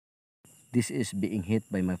this is being hit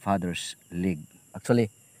by my father's leg. Actually,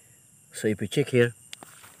 so if you check here,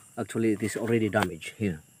 actually it is already damaged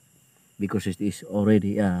here because it is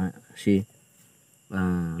already see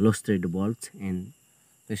lost the bolt, and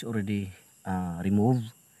it's already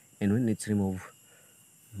removed. And when it's removed,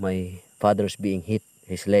 my father's being hit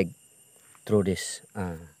his leg through this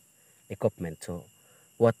equipment. So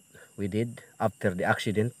what we did after the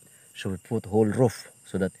accident, so we put whole roof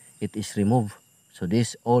so that it is removed. So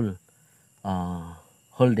this all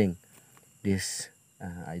holding this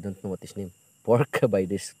I don't know what is name, pork by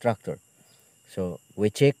this tractor. So we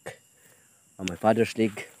check my father's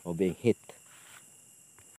leg or being hit.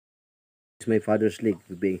 It's my father's leg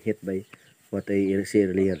being hit by what I said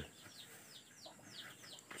earlier.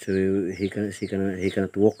 So he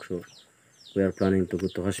cannot walk. So we are planning to go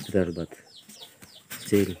to hospital, but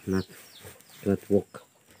still cannot walk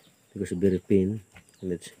because of very pain,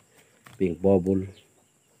 and it's being bubble.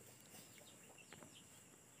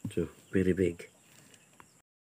 So very big.